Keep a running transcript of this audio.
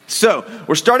So,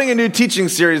 we're starting a new teaching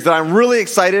series that I'm really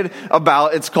excited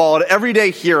about. It's called Everyday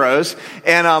Heroes.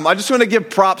 And I just want to give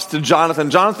props to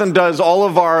Jonathan. Jonathan does all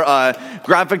of our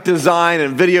graphic design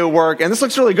and video work. And this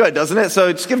looks really good, doesn't it?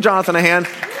 So, just give Jonathan a hand.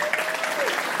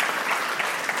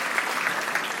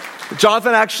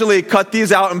 Jonathan actually cut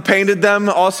these out and painted them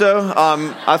also.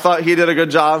 I thought he did a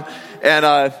good job. And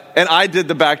I did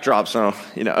the backdrop, so,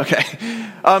 okay.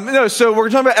 So we're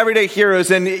talking about everyday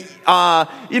heroes, and,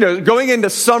 going into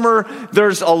summer,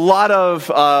 there's a lot of,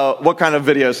 what kind of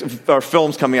videos or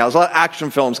films coming out? There's a lot of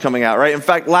action films coming out, right? In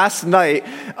fact, last night,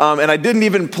 and I didn't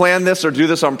even plan this or do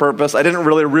this on purpose. I didn't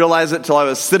really realize it till I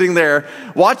was sitting there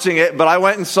watching it, but I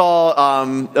went and saw,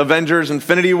 Avengers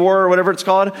Infinity War, or whatever it's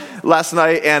called, last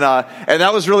night, and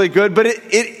that was really good, but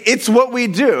it's what we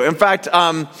do. In fact,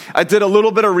 I did a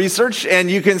little bit of research,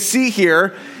 and you can see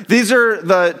here, these are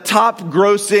the top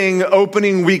grossing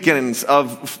opening weekends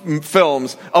of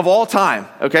films of all time,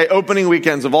 okay? Opening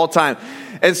weekends of all time.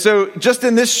 And so just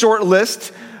in this short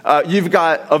list, you've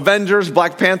got Avengers,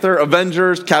 Black Panther,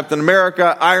 Avengers, Captain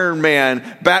America, Iron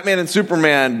Man, Batman and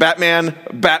Superman,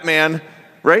 Batman,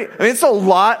 right? I mean, it's a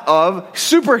lot of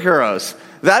superheroes.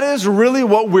 That is really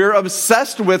what we're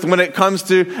obsessed with when it comes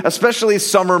to especially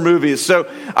summer movies.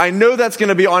 So I know that's going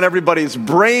to be on everybody's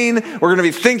brain. We're going to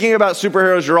be thinking about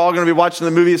superheroes. You're all going to be watching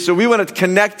the movies. So we want to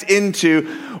connect into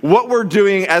what we're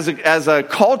doing as a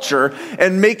culture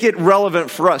and make it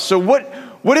relevant for us. So what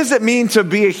does it mean to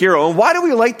be a hero? And why do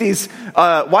we like these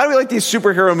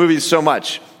superhero movies so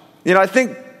much? I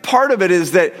think part of it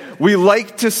is that we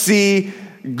like to see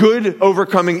good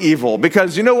overcoming evil,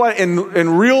 because you know what, in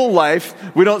real life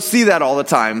we don't see that all the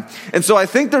time. And so I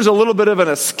think there's a little bit of an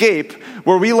escape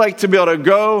where we like to be able to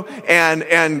go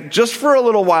and just for a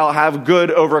little while have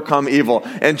good overcome evil,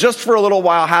 and just for a little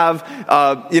while have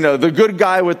the good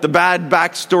guy with the bad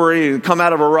backstory and come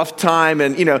out of a rough time,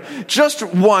 and just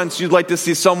once you'd like to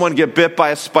see someone get bit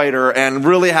by a spider and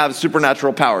really have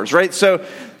supernatural powers, right? So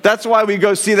that's why we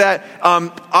go see that.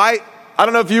 I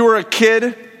don't know if you were a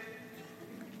kid.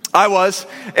 I was,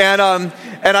 and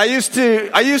I used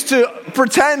to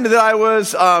pretend that I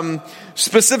was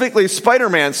specifically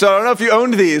Spider-Man. So I don't know if you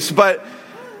owned these, but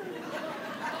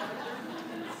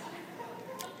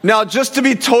now just to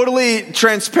be totally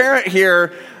transparent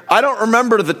here, I don't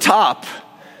remember the top.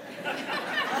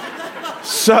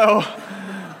 So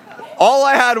all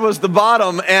I had was the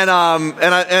bottom, and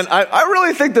I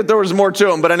really think that there was more to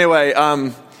them. But anyway,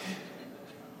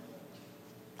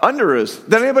 underoos.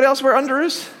 Did anybody else wear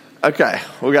underoos? Okay,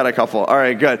 we got a couple. All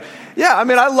right, good. Yeah, I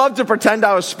mean, I love to pretend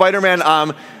I was Spider-Man.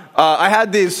 I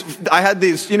had these,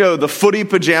 the footy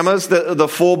pajamas, the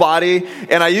full body,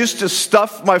 and I used to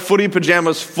stuff my footy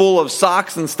pajamas full of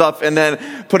socks and stuff, and then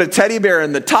put a teddy bear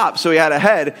in the top so he had a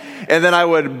head, and then I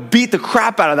would beat the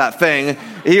crap out of that thing.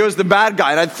 He was the bad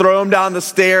guy, and I'd throw him down the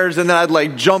stairs, and then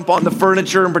I'd jump on the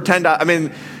furniture and pretend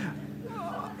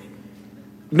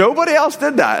nobody else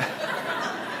did that.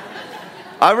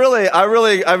 I really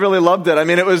loved it. I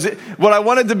mean, it was what I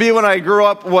wanted to be when I grew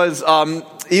up was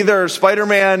either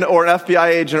Spider-Man or an FBI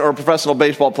agent or a professional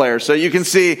baseball player. So you can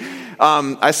see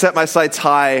I set my sights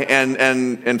high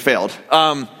and failed.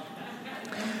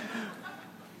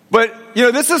 But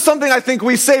this is something I think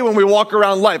we say when we walk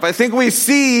around life. I think we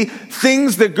see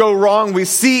things that go wrong. We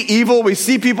see evil. We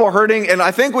see people hurting, and I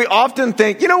think we often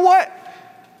think, you know what?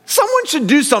 Someone should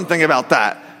do something about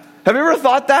that. Have you ever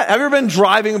thought that? Have you ever been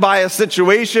driving by a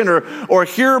situation or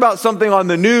hear about something on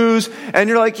the news and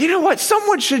you're like, you know what?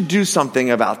 Someone should do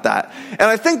something about that. And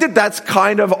I think that that's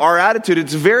kind of our attitude.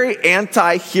 It's very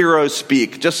anti-hero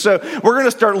speak. Just so we're going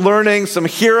to start learning some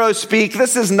hero speak.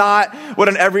 This is not what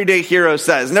an everyday hero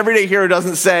says. An everyday hero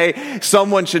doesn't say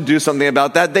someone should do something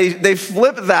about that. They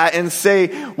flip that and say,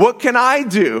 what can I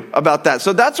do about that?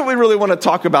 So that's what we really want to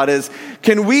talk about is,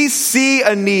 can we see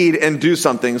a need and do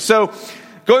something? So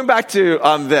going back to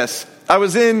this, I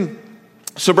was in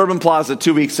Suburban Plaza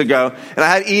 2 weeks ago, and I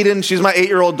had Eden, she's my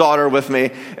 8-year-old daughter, with me,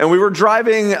 and we were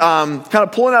driving, kind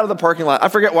of pulling out of the parking lot. I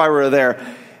forget why we were there.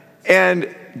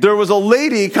 And there was a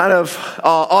lady kind of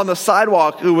on the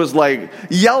sidewalk who was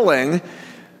yelling.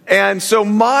 And so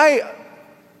my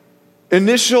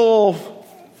initial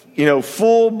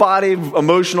full body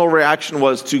emotional reaction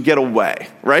was to get away,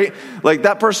 right?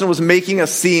 That person was making a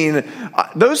scene.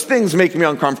 Those things make me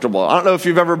uncomfortable. I don't know if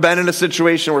you've ever been in a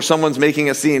situation where someone's making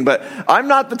a scene, but I'm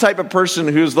not the type of person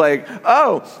who's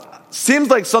seems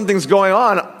like something's going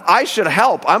on. I should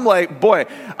help. I'm boy,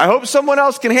 I hope someone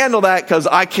else can handle that because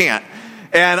I can't.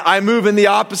 And I move in the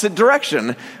opposite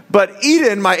direction. But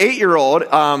Eden, my 8-year-old,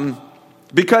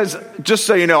 because just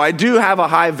so you know, I do have a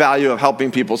high value of helping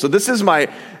people. So this is my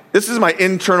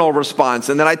internal response.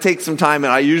 And then I take some time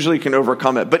and I usually can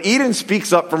overcome it. But Eden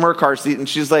speaks up from her car seat and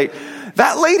she's like,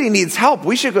 that lady needs help.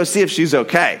 We should go see if she's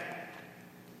okay.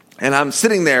 And I'm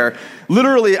sitting there.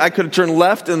 Literally, I could turn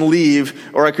left and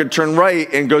leave, or I could turn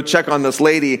right and go check on this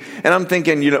lady. And I'm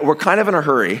thinking, we're kind of in a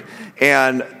hurry.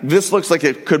 And this looks like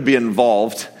it could be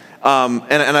involved. And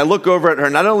I look over at her.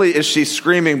 Not only is she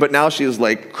screaming, but now she's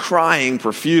like crying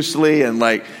profusely. And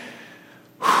like,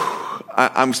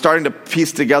 I'm starting to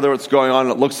piece together what's going on.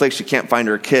 It looks like she can't find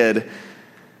her kid.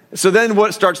 So then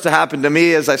what starts to happen to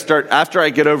me is after I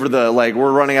get over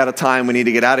we're running out of time, we need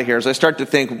to get out of here. So I start to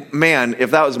think, man,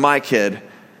 if that was my kid,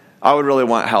 I would really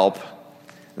want help.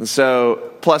 And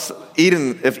so, plus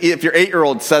Eden, if your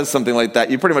 8-year-old says something like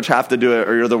that, you pretty much have to do it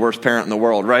or you're the worst parent in the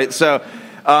world, right? So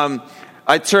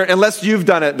I turn, unless you've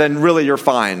done it, then really you're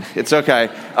fine. It's okay.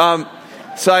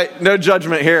 No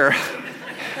judgment here,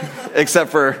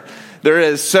 except for there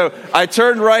is. So I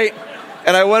turned right.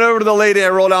 And I went over to the lady, I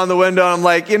rolled down the window, and I'm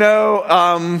like,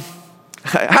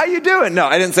 how you doing? No,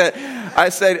 I didn't say it. I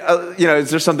said,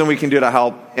 is there something we can do to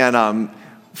help? And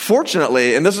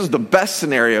fortunately, and this is the best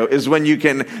scenario, is when you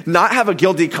can not have a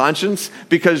guilty conscience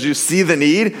because you see the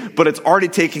need, but it's already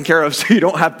taken care of, so you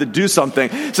don't have to do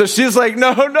something. So she's like,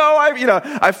 no,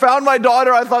 I found my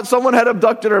daughter. I thought someone had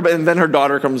abducted her, and then her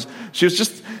daughter comes. She was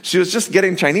just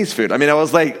getting Chinese food. I mean, I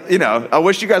was like, I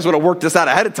wish you guys would have worked this out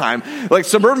ahead of time. Like,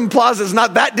 Suburban Plaza is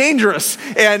not that dangerous,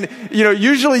 and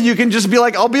usually you can just be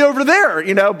like, I'll be over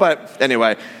there, But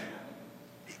anyway,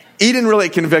 Eden really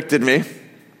convicted me.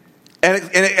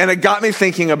 And it got me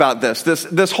thinking about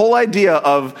this whole idea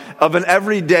of an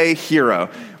everyday hero.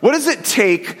 What does it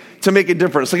take to make a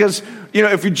difference? Because,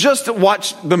 if you just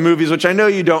watch the movies, which I know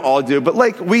you don't all do,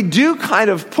 but we do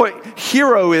kind of put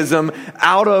heroism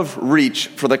out of reach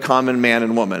for the common man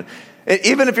and woman.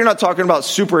 Even if you're not talking about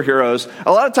superheroes,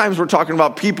 a lot of times we're talking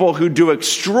about people who do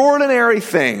extraordinary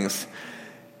things.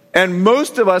 And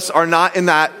most of us are not in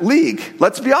that league.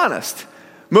 Let's be honest.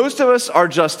 Most of us are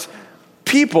just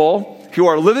people who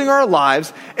are living our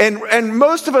lives, and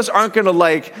most of us aren't going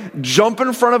to jump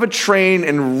in front of a train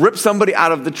and rip somebody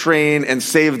out of the train and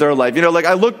save their life.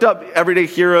 I looked up everyday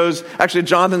heroes. Actually,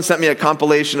 Jonathan sent me a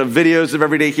compilation of videos of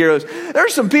everyday heroes.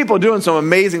 There's some people doing some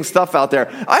amazing stuff out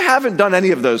there. I haven't done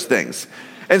any of those things.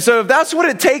 And so if that's what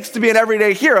it takes to be an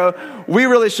everyday hero, we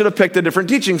really should have picked a different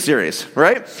teaching series,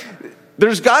 right?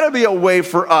 There's got to be a way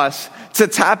for us to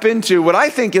tap into what I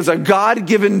think is a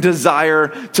God-given desire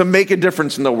to make a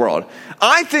difference in the world.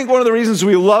 I think one of the reasons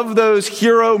we love those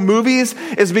hero movies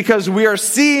is because we are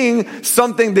seeing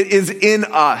something that is in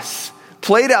us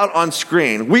played out on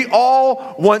screen. We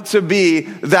all want to be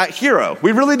that hero.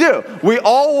 We really do. We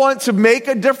all want to make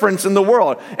a difference in the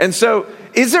world. And so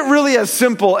is it really as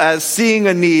simple as seeing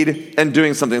a need and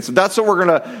doing something? So that's what we're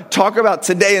going to talk about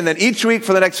today. And then each week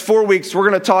for the next 4 weeks, we're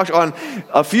going to talk on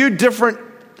a few different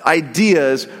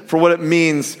ideas for what it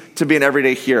means to be an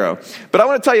everyday hero. But I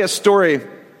want to tell you a story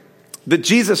that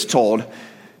Jesus told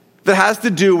that has to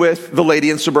do with the lady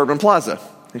in Suburban Plaza.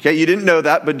 Okay, you didn't know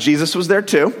that, but Jesus was there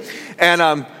too. And,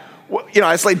 I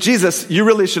was like, Jesus, you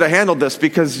really should have handled this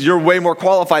because you're way more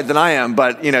qualified than I am.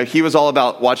 But, he was all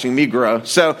about watching me grow.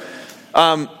 So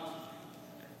that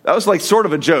was sort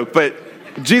of a joke, but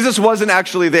Jesus wasn't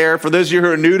actually there. For those of you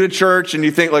who are new to church and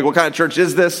you think what kind of church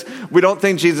is this? We don't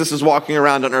think Jesus is walking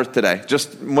around on earth today.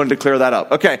 Just wanted to clear that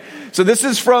up. Okay, so this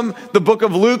is from the book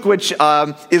of Luke, which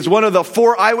is one of the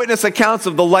 4 eyewitness accounts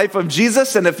of the life of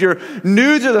Jesus. And if you're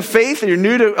new to the faith, or you're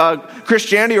new to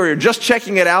Christianity, or you're just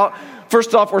checking it out,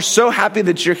 first off, we're so happy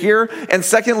that you're here. And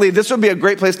secondly, this would be a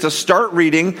great place to start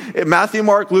reading Matthew,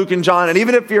 Mark, Luke, and John. And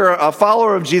even if you're a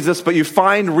follower of Jesus, but you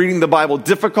find reading the Bible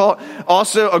difficult,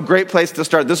 also a great place to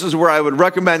start. This is where I would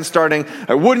recommend starting.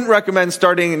 I wouldn't recommend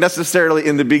starting necessarily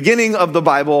in the beginning of the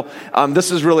Bible.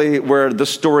 This is really where the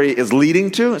story is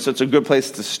leading to. So it's a good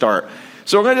place to start.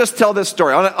 So we're going to just tell this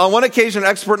story. On one occasion, an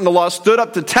expert in the law stood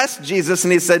up to test Jesus,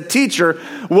 and he said, "Teacher,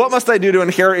 what must I do to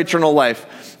inherit eternal life?"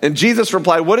 And Jesus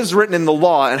replied, "What is written in the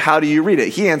law, and how do you read it?"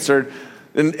 He answered,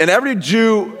 and every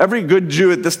good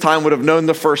Jew at this time would have known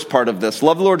the first part of this.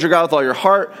 Love the Lord your God with all your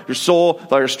heart, your soul,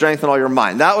 with all your strength, and all your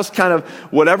mind. That was kind of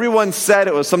what everyone said.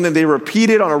 It was something they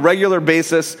repeated on a regular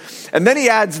basis. And then he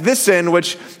adds this in,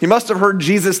 which he must have heard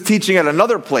Jesus teaching at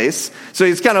another place. So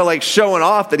he's kind of showing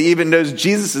off that he even knows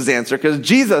Jesus' answer, because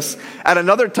Jesus at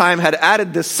another time had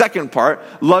added this second part,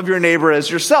 love your neighbor as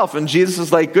yourself. And Jesus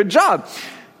is like, good job.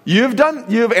 You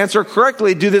have answered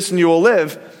correctly, do this and you will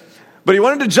live. But he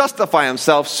wanted to justify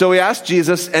himself, so he asked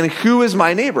Jesus, and who is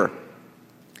my neighbor?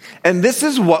 And this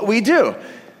is what we do.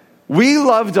 We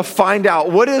love to find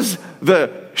out what is the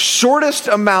shortest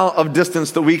amount of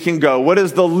distance that we can go? What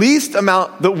is the least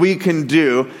amount that we can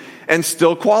do and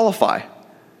still qualify?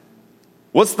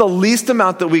 What's the least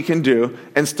amount that we can do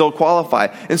and still qualify?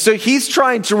 And so he's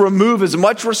trying to remove as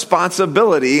much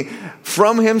responsibility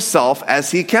from himself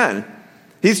as he can.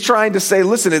 He's trying to say,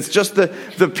 listen, it's just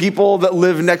the people that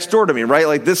live next door to me, right?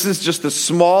 Like, this is just a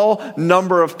small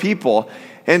number of people.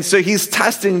 And so he's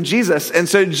testing Jesus. And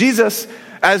so Jesus,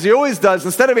 as he always does,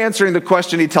 instead of answering the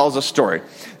question, he tells a story.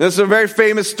 This is a very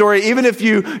famous story. Even if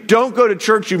you don't go to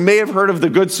church, you may have heard of the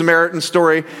Good Samaritan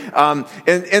story. And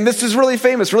this is really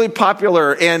famous, really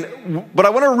popular. But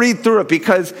I want to read through it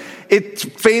because it's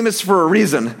famous for a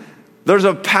reason. There's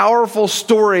a powerful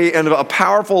story and a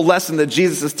powerful lesson that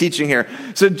Jesus is teaching here.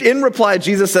 So in reply,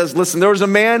 Jesus says, listen, there was a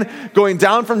man going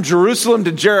down from Jerusalem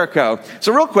to Jericho.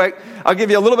 So real quick, I'll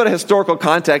give you a little bit of historical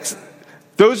context.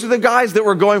 Those are the guys that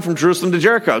were going from Jerusalem to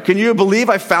Jericho. Can you believe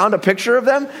I found a picture of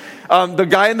them? The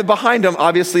guy behind him,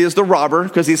 obviously, is the robber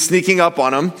because he's sneaking up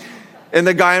on him. And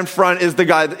the guy in front is the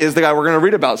guy we're going to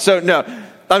read about. So no,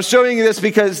 I'm showing you this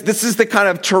because this is the kind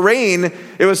of terrain.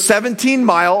 It was 17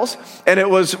 miles, and it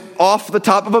was off the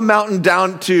top of a mountain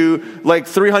down to like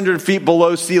 300 feet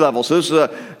below sea level. So this is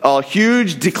a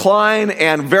huge decline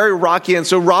and very rocky. And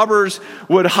so robbers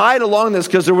would hide along this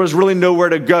because there was really nowhere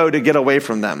to go to get away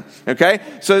from them. Okay?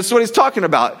 So this is what he's talking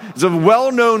about. It's a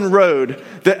well-known road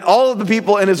that all of the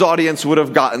people in his audience would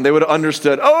have gotten. They would have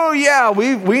understood, oh yeah,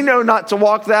 we know not to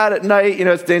walk that at night. You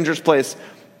know, it's a dangerous place.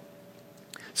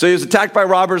 So he was attacked by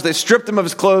robbers. They stripped him of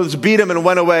his clothes, beat him, and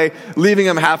went away, leaving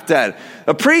him half dead.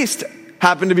 A priest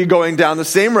happened to be going down the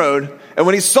same road, and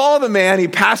when he saw the man, he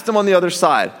passed him on the other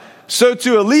side. So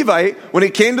too a Levite, when he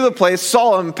came to the place,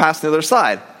 saw him pass the other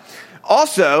side.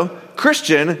 Also,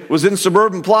 Christian was in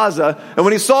Suburban Plaza, and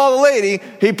when he saw the lady,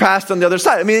 he passed on the other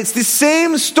side. I mean, it's the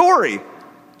same story.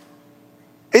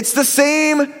 It's the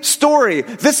same story.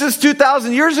 This is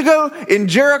 2,000 years ago in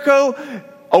Jericho,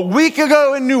 a week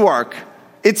ago in Newark.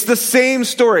 It's the same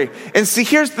story. And see,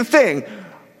 here's the thing.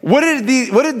 What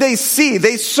did they see?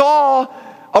 They saw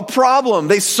a problem.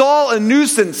 They saw a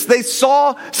nuisance. They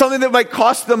saw something that might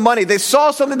cost them money. They saw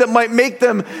something that might make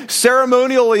them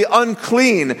ceremonially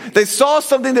unclean. They saw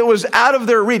something that was out of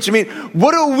their reach. I mean,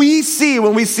 what do we see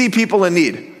when we see people in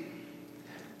need?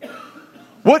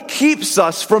 What keeps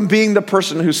us from being the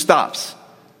person who stops?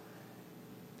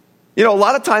 You know, a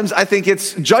lot of times I think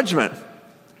it's judgment.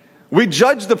 We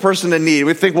judge the person in need.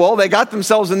 We think, well, they got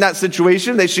themselves in that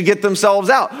situation. They should get themselves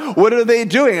out. What are they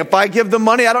doing? If I give them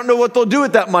money, I don't know what they'll do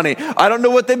with that money. I don't know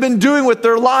what they've been doing with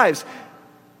their lives.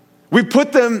 We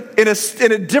put them in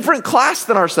a different class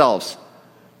than ourselves.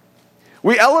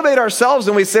 We elevate ourselves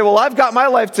and we say, well, I've got my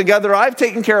life together. I've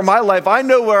taken care of my life. I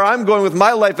know where I'm going with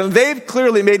my life. And they've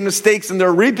clearly made mistakes and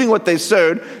they're reaping what they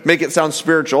sowed. Make it sound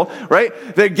spiritual, right?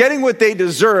 They're getting what they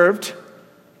deserved.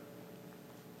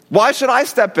 Why should I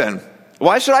step in?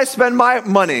 Why should I spend my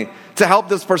money to help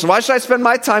this person? Why should I spend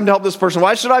my time to help this person?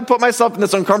 Why should I put myself in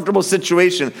this uncomfortable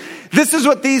situation? This is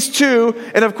what these two,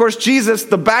 and of course Jesus,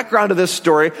 the background of this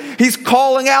story, he's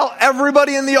calling out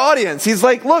everybody in the audience. He's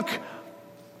like, look,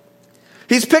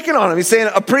 he's picking on them. He's saying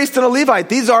a priest and a Levite.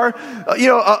 These are,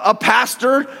 a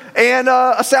pastor and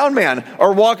a sound man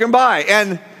are walking by.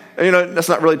 And, that's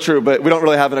not really true, but we don't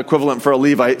really have an equivalent for a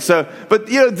Levite. But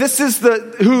this is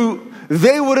who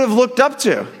they would have looked up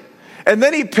to. And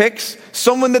then he picks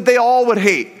someone that they all would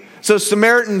hate. So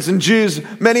Samaritans and Jews,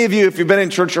 many of you, if you've been in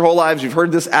church your whole lives, you've heard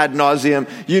this ad nauseum.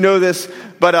 You know this.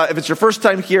 But if it's your first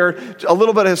time here, a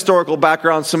little bit of historical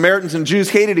background. Samaritans and Jews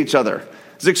hated each other.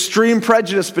 There's extreme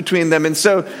prejudice between them. And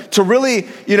so to really,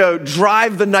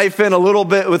 drive the knife in a little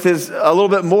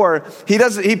bit more, he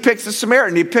picks a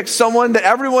Samaritan. He picks someone that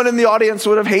everyone in the audience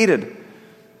would have hated.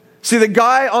 See, the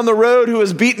guy on the road who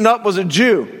was beaten up was a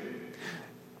Jew.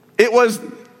 It was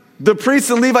the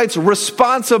priests and Levites'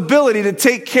 responsibility to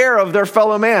take care of their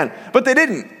fellow man, but they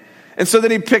didn't. And so then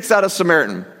he picks out a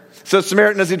Samaritan. So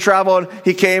Samaritan, as he traveled,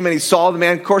 he came and he saw the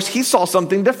man. Of course, he saw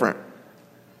something different.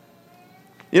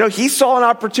 He saw an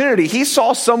opportunity. He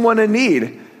saw someone in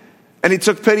need, and he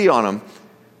took pity on him.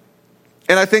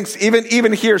 And I think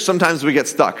even here, sometimes we get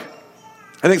stuck.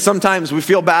 I think sometimes we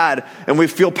feel bad and we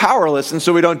feel powerless, and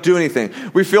so we don't do anything.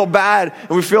 We feel bad and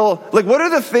we feel like, what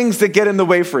are the things that get in the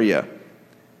way for you?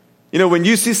 When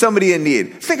you see somebody in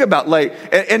need, think about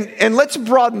and let's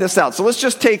broaden this out. So let's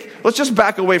just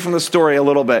back away from the story a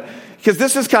little bit, because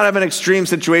this is kind of an extreme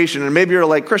situation. And maybe you're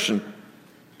like, Christian,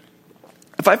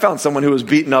 if I found someone who was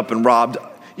beaten up and robbed,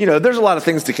 there's a lot of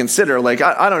things to consider.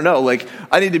 I don't know,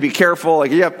 I need to be careful.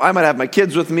 I might have my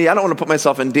kids with me. I don't want to put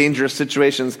myself in dangerous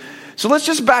situations. So let's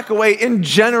just back away in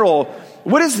general.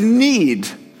 What is need?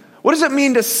 What does it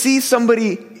mean to see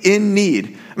somebody in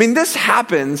need? I mean, this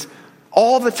happens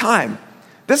all the time.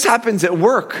 This happens at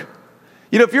work.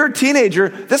 If you're a teenager,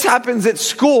 this happens at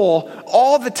school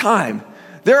all the time.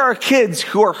 There are kids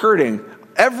who are hurting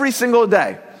every single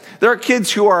day. There are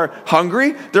kids who are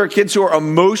hungry. There are kids who are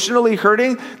emotionally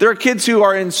hurting. There are kids who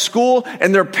are in school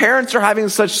and their parents are having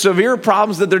such severe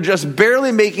problems that they're just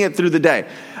barely making it through the day.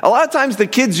 A lot of times the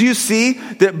kids you see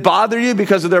that bother you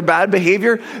because of their bad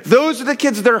behavior, those are the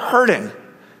kids that are hurting.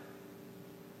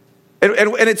 And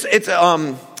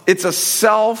it's a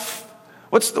self...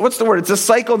 What's the word? It's a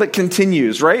cycle that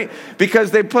continues, right?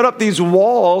 Because they put up these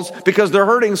walls because they're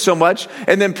hurting so much,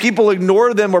 and then people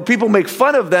ignore them or people make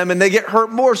fun of them and they get hurt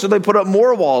more, so they put up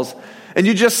more walls. And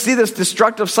you just see this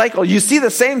destructive cycle. You see the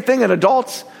same thing in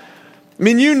adults. I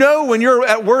mean, when you're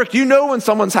at work, when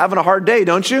someone's having a hard day,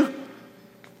 don't you?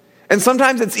 And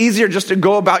sometimes it's easier just to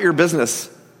go about your business.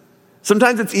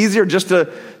 Sometimes it's easier just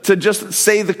to just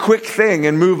say the quick thing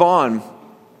and move on.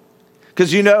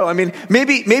 Because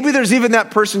maybe there's even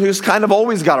that person who's kind of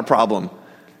always got a problem.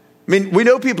 I mean, we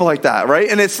know people like that, right?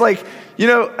 And it's like,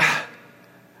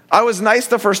 I was nice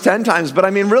the first 10 times, but I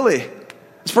mean, really,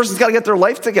 this person's got to get their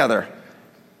life together.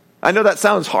 I know that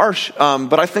sounds harsh,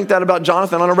 but I think that about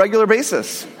Jonathan on a regular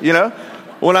basis,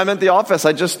 When I'm at the office,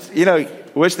 I just,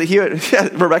 wish that he would,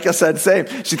 Rebecca said same.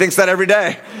 She thinks that every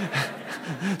day.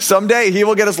 Someday he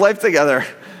will get his life together.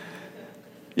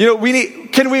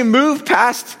 Can we move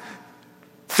past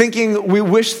thinking we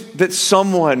wish that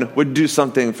someone would do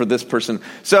something for this person?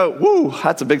 So,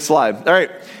 that's a big slide. All right.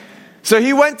 So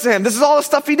he went to him. This is all the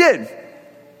stuff he did.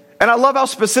 And I love how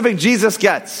specific Jesus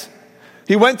gets.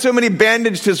 He went to him and he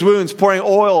bandaged his wounds, pouring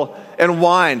oil and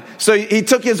wine. So he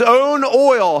took his own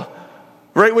oil,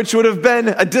 right, which would have been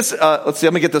let's see,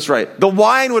 let me get this right. The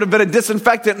wine would have been a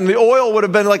disinfectant and the oil would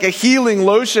have been like a healing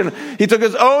lotion. He took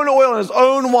his own oil and his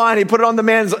own wine. He put it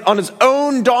on his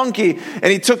own donkey and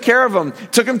he took care of him.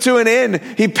 Took him to an inn.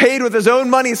 He paid with his own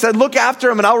money. He said, look after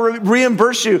him and I'll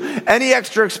reimburse you any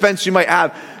extra expense you might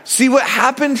have. See what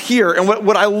happened here, and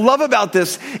what I love about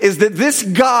this is that this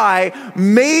guy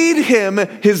made him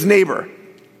his neighbor.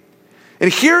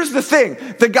 And here's the thing.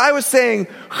 The guy was saying,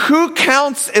 who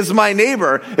counts as my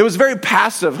neighbor? It was very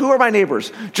passive. Who are my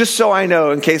neighbors? Just so I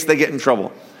know in case they get in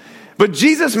trouble. But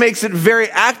Jesus makes it very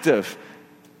active.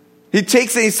 He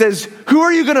takes it, he says, who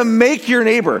are you going to make your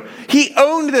neighbor? He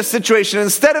owned this situation.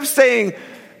 Instead of saying,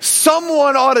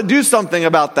 someone ought to do something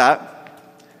about that,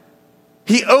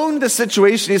 he owned the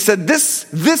situation. He said,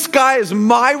 this guy is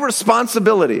my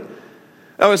responsibility.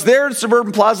 I was there in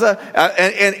Suburban Plaza,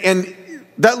 and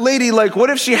that lady, what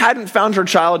if she hadn't found her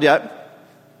child yet?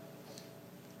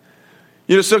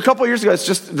 So a couple of years ago, it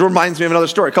just reminds me of another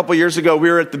story. A couple of years ago, we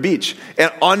were at the beach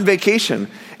and on vacation,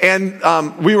 and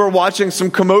we were watching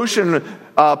some commotion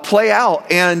play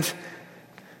out. And,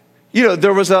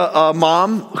 there was a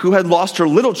mom who had lost her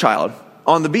little child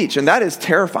on the beach, and that is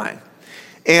terrifying.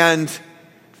 And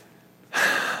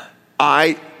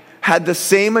I had the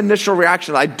same initial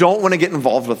reaction. I don't want to get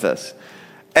involved with this.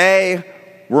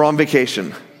 We're on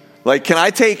vacation. Can I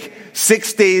take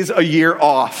 6 days a year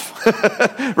off?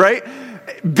 Right?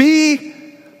 B,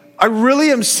 I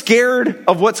really am scared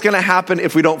of what's going to happen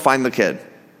if we don't find the kid.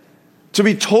 To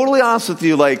be totally honest with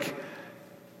you,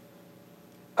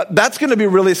 that's going to be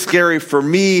really scary for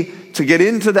me to get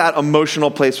into that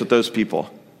emotional place with those people.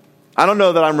 I don't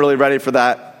know that I'm really ready for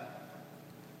that.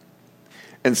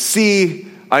 And C,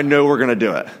 I know we're going to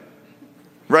do it.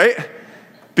 Right?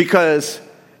 Because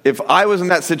if I was in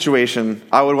that situation,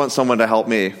 I would want someone to help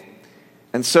me.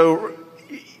 And so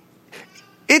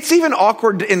it's even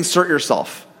awkward to insert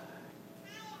yourself.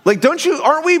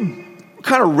 Aren't we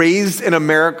kind of raised in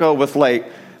America with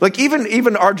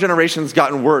even our generation's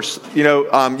gotten worse.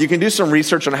 You can do some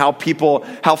research on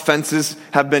how fences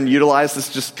have been utilized. This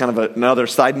is just kind of another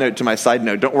side note to my side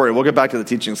note. Don't worry, we'll get back to the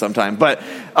teaching sometime. But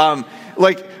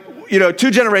 2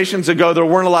 generations ago, there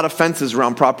weren't a lot of fences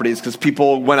around properties because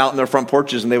people went out in their front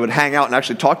porches and they would hang out and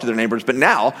actually talk to their neighbors. But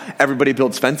now everybody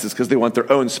builds fences because they want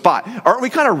their own spot. Aren't we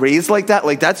kind of raised like that?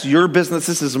 That's your business.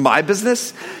 This is my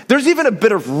business. There's even a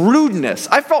bit of rudeness.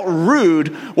 I felt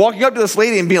rude walking up to this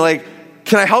lady and being like,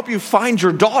 can I help you find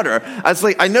your daughter? I was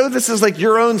like, I know this is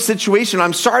your own situation.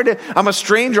 I'm sorry I'm a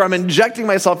stranger. I'm injecting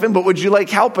myself in, but would you like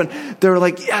help? And they were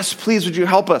like, yes, please, would you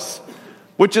help us?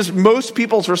 Which is most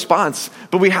people's response.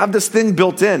 But we have this thing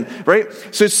built in, right?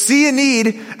 So see a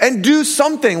need and do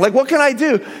something. What can I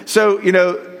do? So,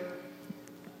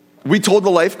 we told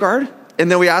the lifeguard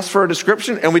and then we asked for a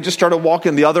description and we just started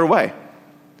walking the other way.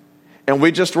 And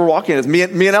we just were walking. It's me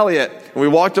and Elliot. And we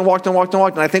walked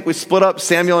and I think we split up,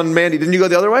 Samuel and Mandy. Didn't you go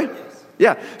the other way? Yes.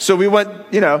 Yeah. So we went,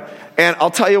 and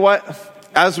I'll tell you what,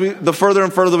 the further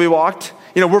and further we walked,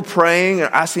 we're praying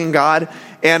and asking God,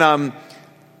 and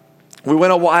we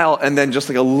went a while, and then just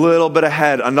like a little bit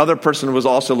ahead, another person was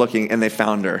also looking, and they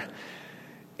found her.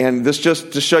 And this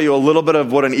just to show you a little bit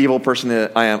of what an evil person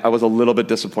I am, I was a little bit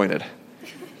disappointed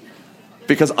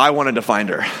because I wanted to find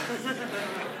her.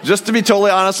 Just to be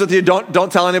totally honest with you,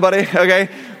 don't tell anybody, okay?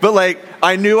 But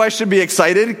I knew I should be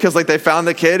excited because they found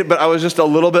the kid, but I was just a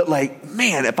little bit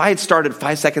man, if I had started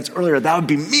 5 seconds earlier, that would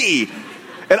be me.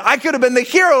 And I could have been the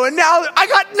hero, and now I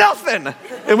got nothing.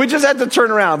 And we just had to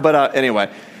turn around. But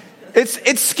anyway,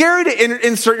 it's scary to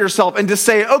insert yourself and to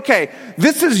say, okay,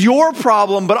 this is your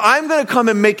problem, but I'm going to come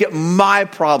and make it my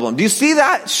problem. Do you see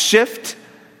that shift?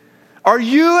 Are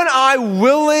you and I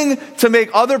willing to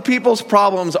make other people's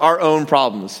problems our own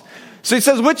problems? So he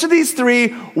says, which of these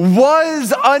three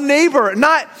was a neighbor?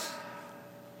 Not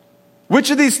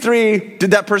which of these three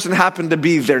did that person happen to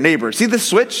be their neighbor? See the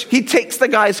switch? He takes the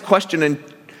guy's question and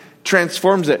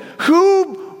transforms it.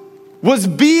 Who was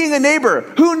being a neighbor?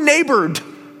 Who neighbored?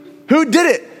 Who did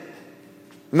it?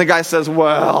 And the guy says,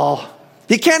 well,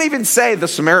 he can't even say the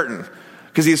Samaritan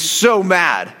because he's so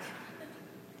mad,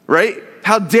 right?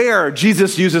 How dare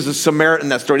Jesus uses a Samaritan in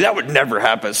that story? That would never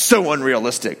happen. So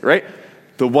unrealistic, right?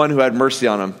 The one who had mercy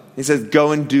on him. He says,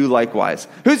 go and do likewise.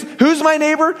 Who's my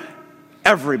neighbor?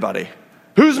 Everybody.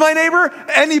 Who's my neighbor?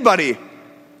 Anybody.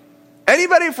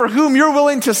 Anybody for whom you're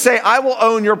willing to say, I will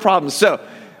own your problems. So,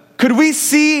 could we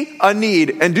see a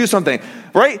need and do something?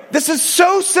 Right? This is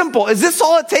so simple. Is this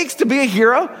all it takes to be a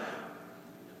hero?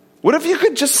 What if you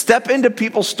could just step into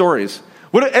people's stories?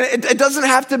 It doesn't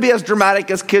have to be as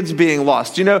dramatic as kids being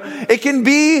lost. It can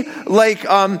be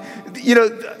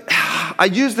I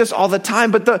use this all the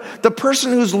time, but the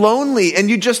person who's lonely and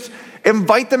you just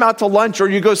invite them out to lunch, or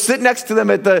you go sit next to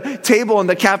them at the table in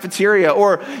the cafeteria,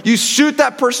 or you shoot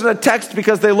that person a text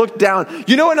because they look down.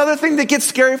 Another thing that gets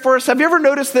scary for us, have you ever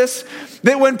noticed this?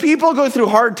 That when people go through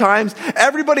hard times,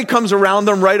 everybody comes around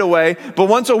them right away, but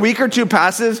once a week or two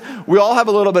passes, we all have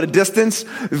a little bit of distance.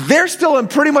 They're still in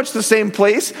pretty much the same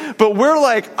place, but we're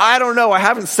I don't know, I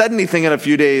haven't said anything in a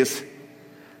few days.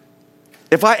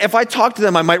 If I talk to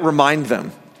them, I might remind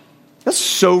them. That's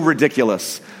so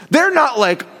ridiculous. They're not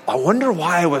I wonder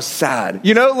why I was sad.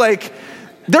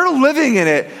 They're living in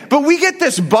it. But we get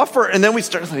this buffer, and then we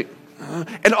start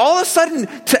and all of a sudden,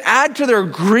 to add to their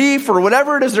grief or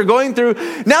whatever it is they're going through,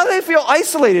 now they feel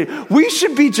isolated. We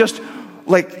should be just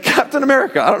like Captain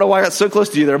America. I don't know why I got so close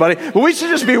to you there, buddy. But we should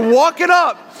just be walking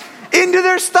up into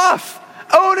their stuff,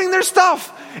 owning their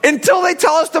stuff, until they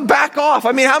tell us to back off.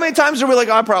 I mean, how many times are we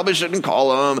I probably shouldn't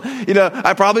call them.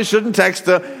 I probably shouldn't text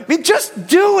them. I mean, just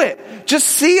do it. Just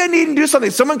see a need and do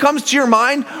something. Someone comes to your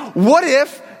mind. What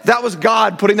if that was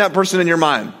God putting that person in your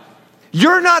mind?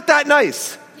 You're not that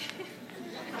nice.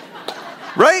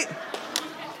 Right?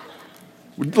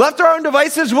 Left our own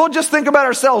devices, we'll just think about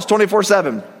ourselves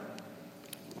 24/7.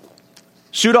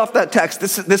 Shoot off that text.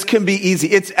 This can be easy.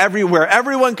 It's everywhere.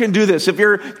 Everyone can do this. If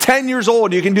you're 10 years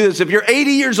old, you can do this. If you're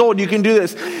 80 years old, you can do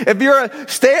this. If you're a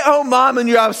stay-at-home mom and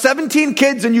you have 17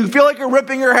 kids and you feel like you're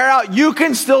ripping your hair out, you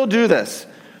can still do this.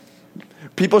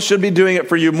 People should be doing it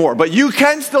for you more, but you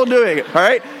can still do it, all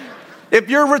right? If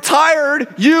you're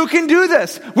retired, you can do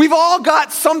this. We've all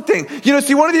got something.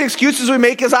 See, one of the excuses we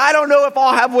make is, I don't know if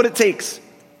I'll have what it takes.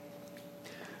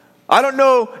 I don't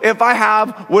know if I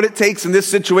have what it takes in this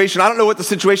situation. I don't know what the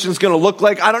situation is going to look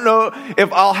like. I don't know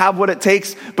if I'll have what it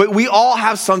takes. But we all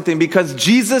have something because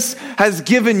Jesus has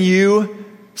given you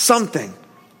something.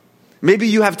 Maybe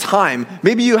you have time.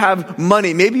 Maybe you have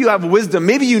money. Maybe you have wisdom.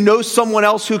 Maybe you know someone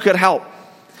else who could help.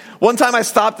 One time I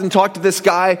stopped and talked to this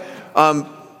guy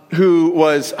who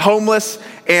was homeless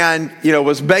and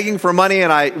was begging for money,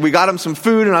 and we got him some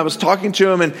food, and I was talking to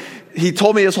him, and he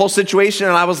told me his whole situation,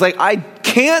 and I was like, I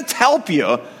can't help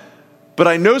you, but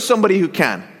I know somebody who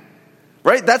can.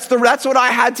 Right? That's what I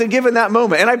had to give in that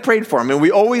moment, and I prayed for him, and we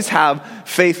always have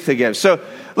faith to give. So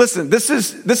listen, this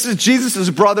is Jesus'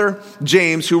 brother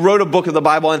James, who wrote a book of the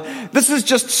Bible, and this is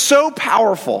just so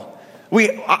powerful.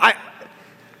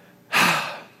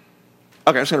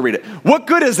 Okay, I'm just going to read it. What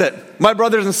good is it, my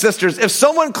brothers and sisters, if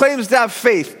someone claims to have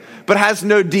faith but has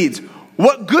no deeds?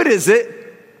 What good is it?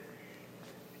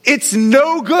 It's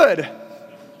no good.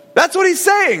 That's what he's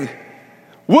saying.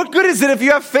 What good is it if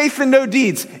you have faith and no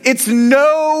deeds? It's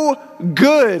no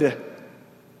good.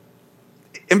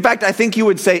 In fact, I think you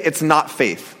would say it's not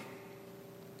faith.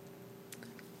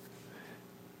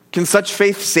 Can such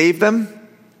faith save them?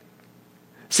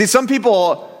 See, some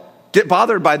people get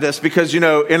bothered by this because, in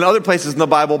other places in the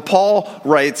Bible, Paul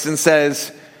writes and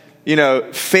says,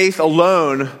 faith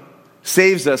alone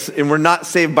saves us, and we're not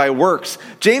saved by works.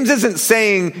 James isn't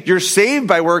saying you're saved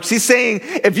by works. He's saying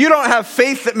if you don't have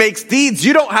faith that makes deeds,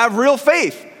 you don't have real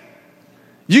faith.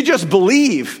 You just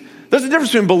believe. There's a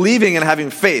difference between believing and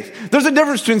having faith. There's a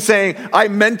difference between saying, I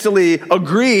mentally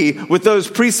agree with those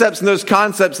precepts and those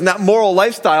concepts and that moral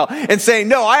lifestyle, and saying,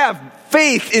 no, I have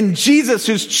faith in Jesus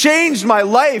who's changed my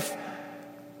life.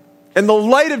 And the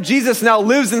light of Jesus now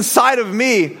lives inside of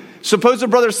me. Suppose a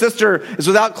brother or sister is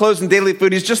without clothes and daily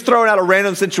food. He's just throwing out a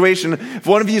random situation. If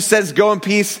one of you says, go in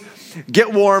peace,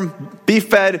 get warm, be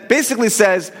fed, basically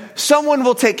says, someone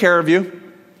will take care of you,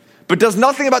 but does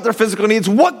nothing about their physical needs,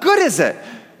 what good is it?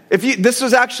 This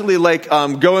was actually like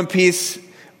go in peace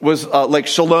was like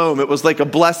shalom. It was like a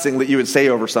blessing that you would say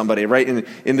over somebody, right,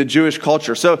 in the Jewish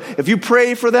culture. So if you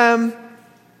pray for them,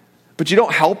 but you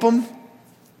don't help them,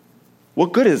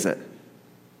 what good is it?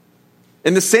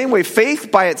 In the same way,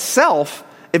 faith by itself,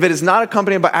 if it is not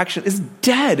accompanied by action, is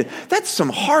dead. That's some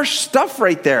harsh stuff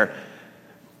right there.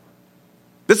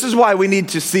 This is why we need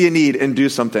to see a need and do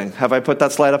something. Have I put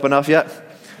that slide up enough yet?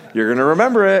 You're going to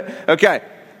remember it. Okay.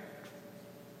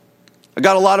 I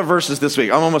got a lot of verses this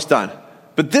week. I'm almost done.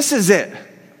 But this is it.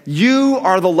 You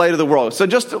are the light of the world. So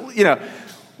just, when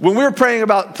we were praying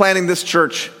about planning this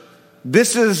church,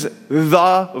 this is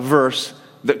the verse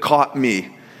that caught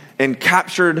me and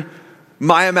captured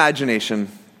my imagination.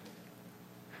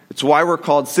 It's why we're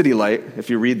called City Light. If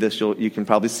you read this, you can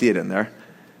probably see it in there.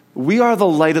 We are the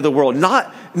light of the world.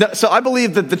 So I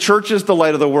believe that the church is the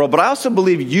light of the world, but I also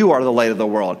believe you are the light of the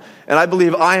world. And I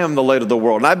believe I am the light of the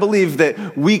world. And I believe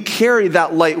that we carry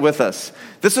that light with us.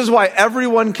 This is why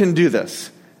everyone can do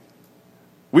this.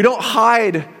 We don't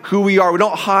hide who we are. We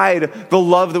don't hide the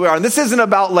love that we are. And this isn't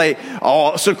about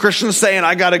so Christians saying,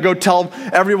 I got to go tell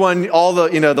everyone all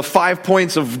the 5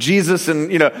 points of Jesus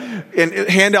and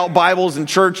hand out Bibles in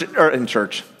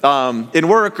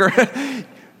work or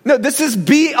no, this is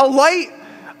be a light.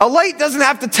 A light doesn't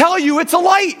have to tell you it's a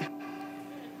light.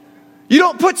 You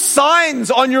don't put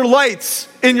signs on your lights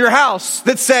in your house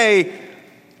that say,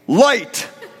 light.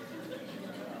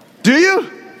 Do you?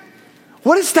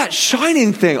 What is that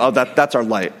shining thing? Oh, that's our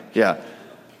light. Yeah.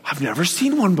 I've never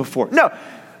seen one before. No,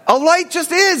 a light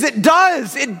just is. It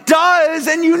does. It does,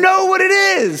 and you know what it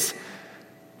is.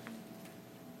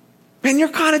 Man, you're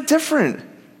kind of different.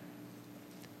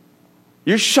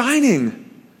 You're shining.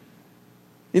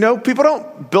 People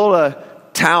don't build a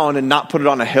town and not put it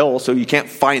on a hill so you can't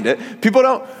find it. People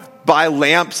don't buy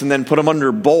lamps and then put them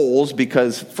under bowls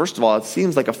because, first of all, it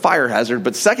seems like a fire hazard.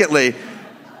 But secondly,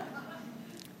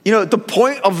 the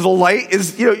point of the light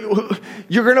is, you're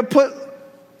going to put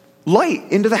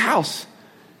light into the house.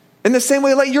 In the same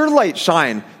way, let your light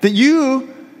shine,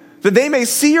 that they may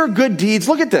see your good deeds.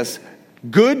 Look at this.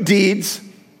 Good deeds.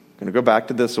 I'm going to go back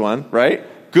to this one, right?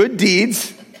 Good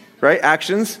deeds, right?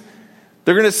 Actions.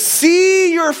 They're going to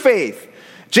see your faith.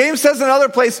 James says in another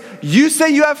place, you say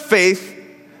you have faith,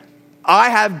 I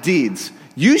have deeds.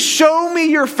 You show me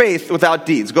your faith without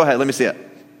deeds. Go ahead, let me see it.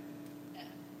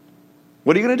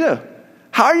 What are you going to do?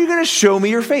 How are you going to show me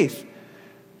your faith?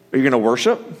 Are you going to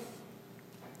worship?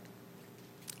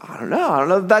 I don't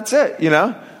know if that's it,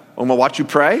 I'm going to watch you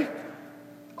pray.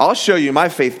 I'll show you my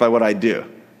faith by what I do.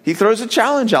 He throws a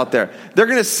challenge out there. They're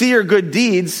going to see your good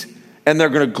deeds, and they're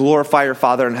going to glorify your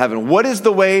Father in heaven. What is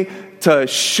the way to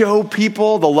show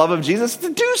people the love of Jesus?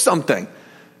 To do something.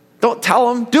 Don't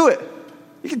tell them, do it.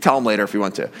 You can tell them later if you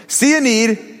want to. See a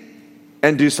need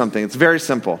and do something. It's very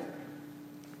simple.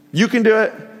 You can do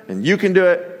it, and you can do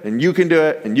it, and you can do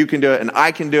it, and you can do it, and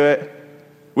I can do it.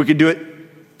 We could do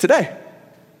it today.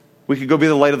 We could go be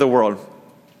the light of the world.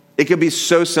 It could be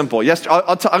so simple. I'm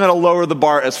going to lower the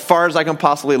bar as far as I can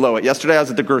possibly lower it. Yesterday I was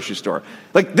at the grocery store.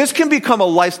 This can become a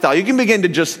lifestyle. You can begin to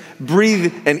just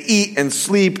breathe and eat and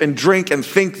sleep and drink and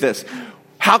think this.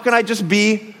 How can I just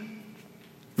be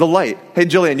the light? Hey,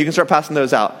 Jillian, you can start passing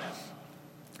those out.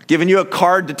 Giving you a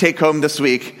card to take home this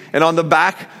week. And on the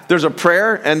back, there's a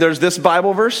prayer and there's this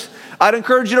Bible verse. I'd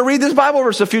encourage you to read this Bible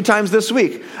verse a few times this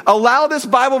week. Allow this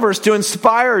Bible verse to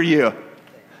inspire you.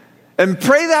 And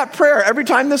pray that prayer every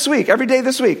time this week, every day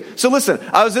this week. So listen,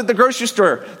 I was at the grocery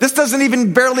store. This doesn't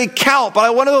even barely count, but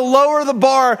I wanted to lower the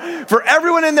bar for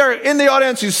everyone in the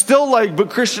audience who's still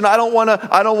but Christian, I don't want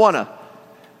to.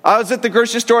 I was at the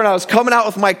grocery store and I was coming out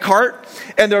with my cart,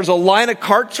 and there's a line of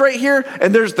carts right here,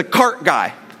 and there's the cart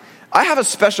guy. I have a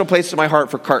special place in my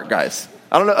heart for cart guys.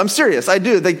 I don't know, I'm serious, I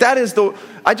do.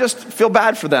 I just feel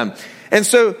bad for them. And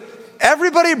so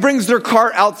everybody brings their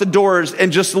cart out the doors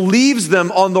and just leaves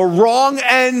them on the wrong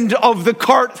end of the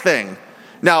cart thing.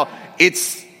 Now,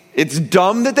 it's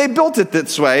dumb that they built it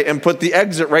this way and put the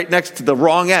exit right next to the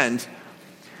wrong end.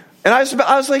 And I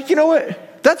was like, you know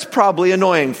what? That's probably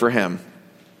annoying for him.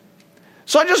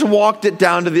 So I just walked it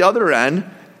down to the other end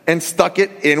and stuck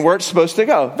it in where it's supposed to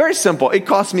go. Very simple. It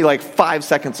cost me like 5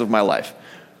 seconds of my life.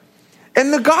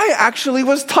 And the guy actually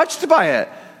was touched by it.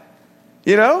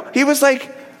 You know, he was like,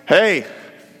 hey,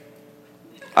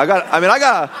 I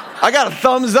got a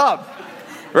thumbs up,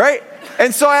 right?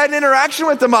 And so I had an interaction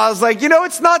with him. I was like, you know,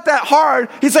 it's not that hard.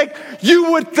 He's like,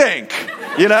 you would think,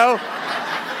 you know?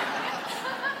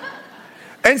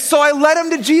 And so I led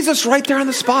him to Jesus right there on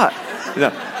the spot. You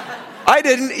know, I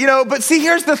didn't, you know, but see,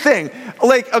 here's the thing.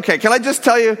 Like, okay, can I just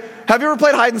tell you, have you ever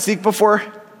played hide and seek before?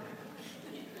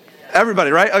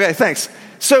 Everybody, right? Okay, thanks.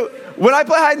 So when I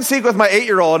play hide and seek with my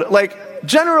 8-year-old, like,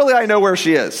 generally I know where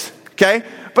she is, okay?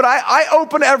 But I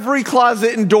open every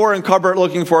closet and door and cupboard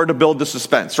looking for her to build the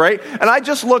suspense, right? And I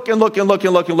just look and look and look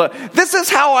and look and look. This is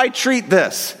how I treat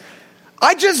this.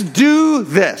 I just do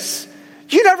this.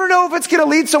 You never know if it's going to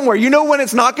lead somewhere. You know when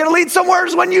it's not going to lead somewhere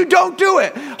is when you don't do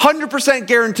it. 100%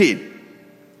 guaranteed.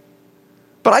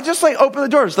 But I just like open the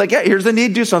doors. Like, yeah, here's the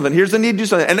need, do something. Here's the need, do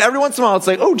something. And every once in a while it's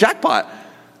like, oh, jackpot.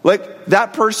 Like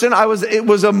that person, it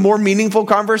was a more meaningful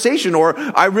conversation, or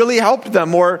I really helped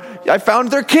them, or I found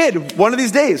their kid one of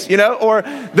these days, you know, or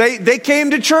they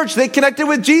came to church, they connected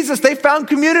with Jesus, they found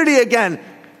community again.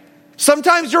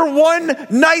 Sometimes you're one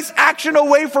nice action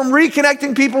away from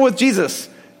reconnecting people with Jesus.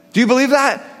 Do you believe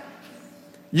that?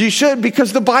 You should,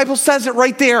 because the Bible says it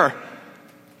right there.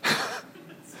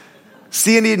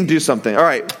 See a need and do something. All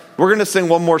right, we're going to sing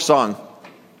one more song.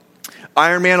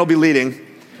 Iron Man will be leading.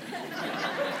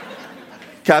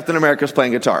 Captain America's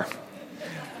playing guitar.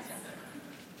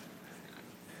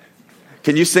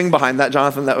 Can you sing behind that,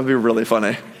 Jonathan? That would be really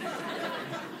funny.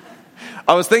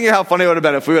 I was thinking how funny it would have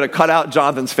been if we would have cut out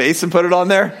Jonathan's face and put it on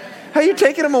there. Hey, you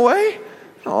taking him away?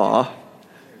 Aw.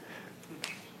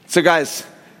 So guys,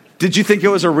 did you think it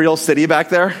was a real city back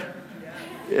there?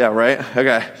 Yeah, right?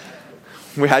 Okay.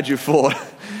 We had you fooled.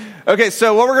 Okay,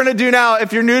 so what we're going to do now,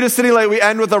 if you're new to City Light, we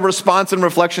end with a response and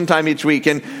reflection time each week.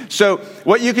 And so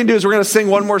what you can do is we're going to sing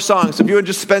one more song. So if you would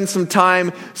just spend some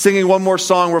time singing one more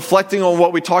song, reflecting on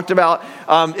what we talked about.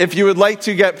 If you would like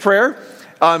to get prayer,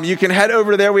 you can head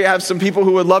over there. We have some people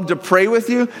who would love to pray with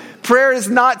you. Prayer is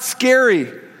not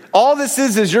scary. All this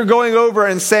is you're going over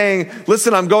and saying,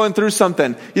 listen, I'm going through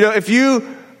something. You know, if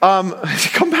you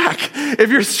come back. If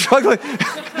you're struggling,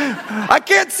 I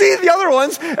can't see the other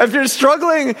ones. If you're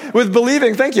struggling with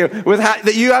believing, thank you,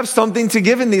 that you have something to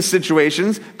give in these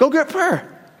situations, go get prayer.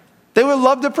 They would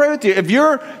love to pray with you. If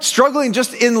you're struggling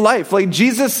just in life, like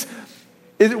Jesus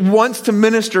wants to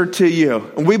minister to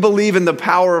you. And we believe in the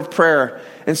power of prayer.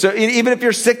 And so even if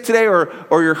you're sick today or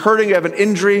you're hurting, you have an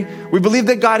injury, we believe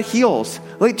that God heals.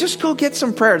 Like, just go get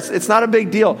some prayer. It's not a big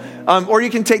deal. Or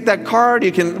you can take that card,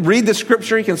 you can read the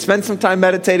scripture, you can spend some time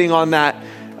meditating on that.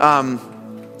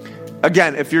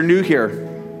 Again, if you're new here,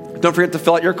 don't forget to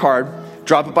fill out your card.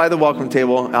 Drop it by the welcome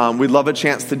table. We'd love a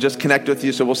chance to just connect with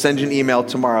you, so we'll send you an email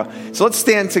tomorrow. So let's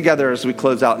stand together as we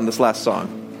close out in this last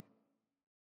song.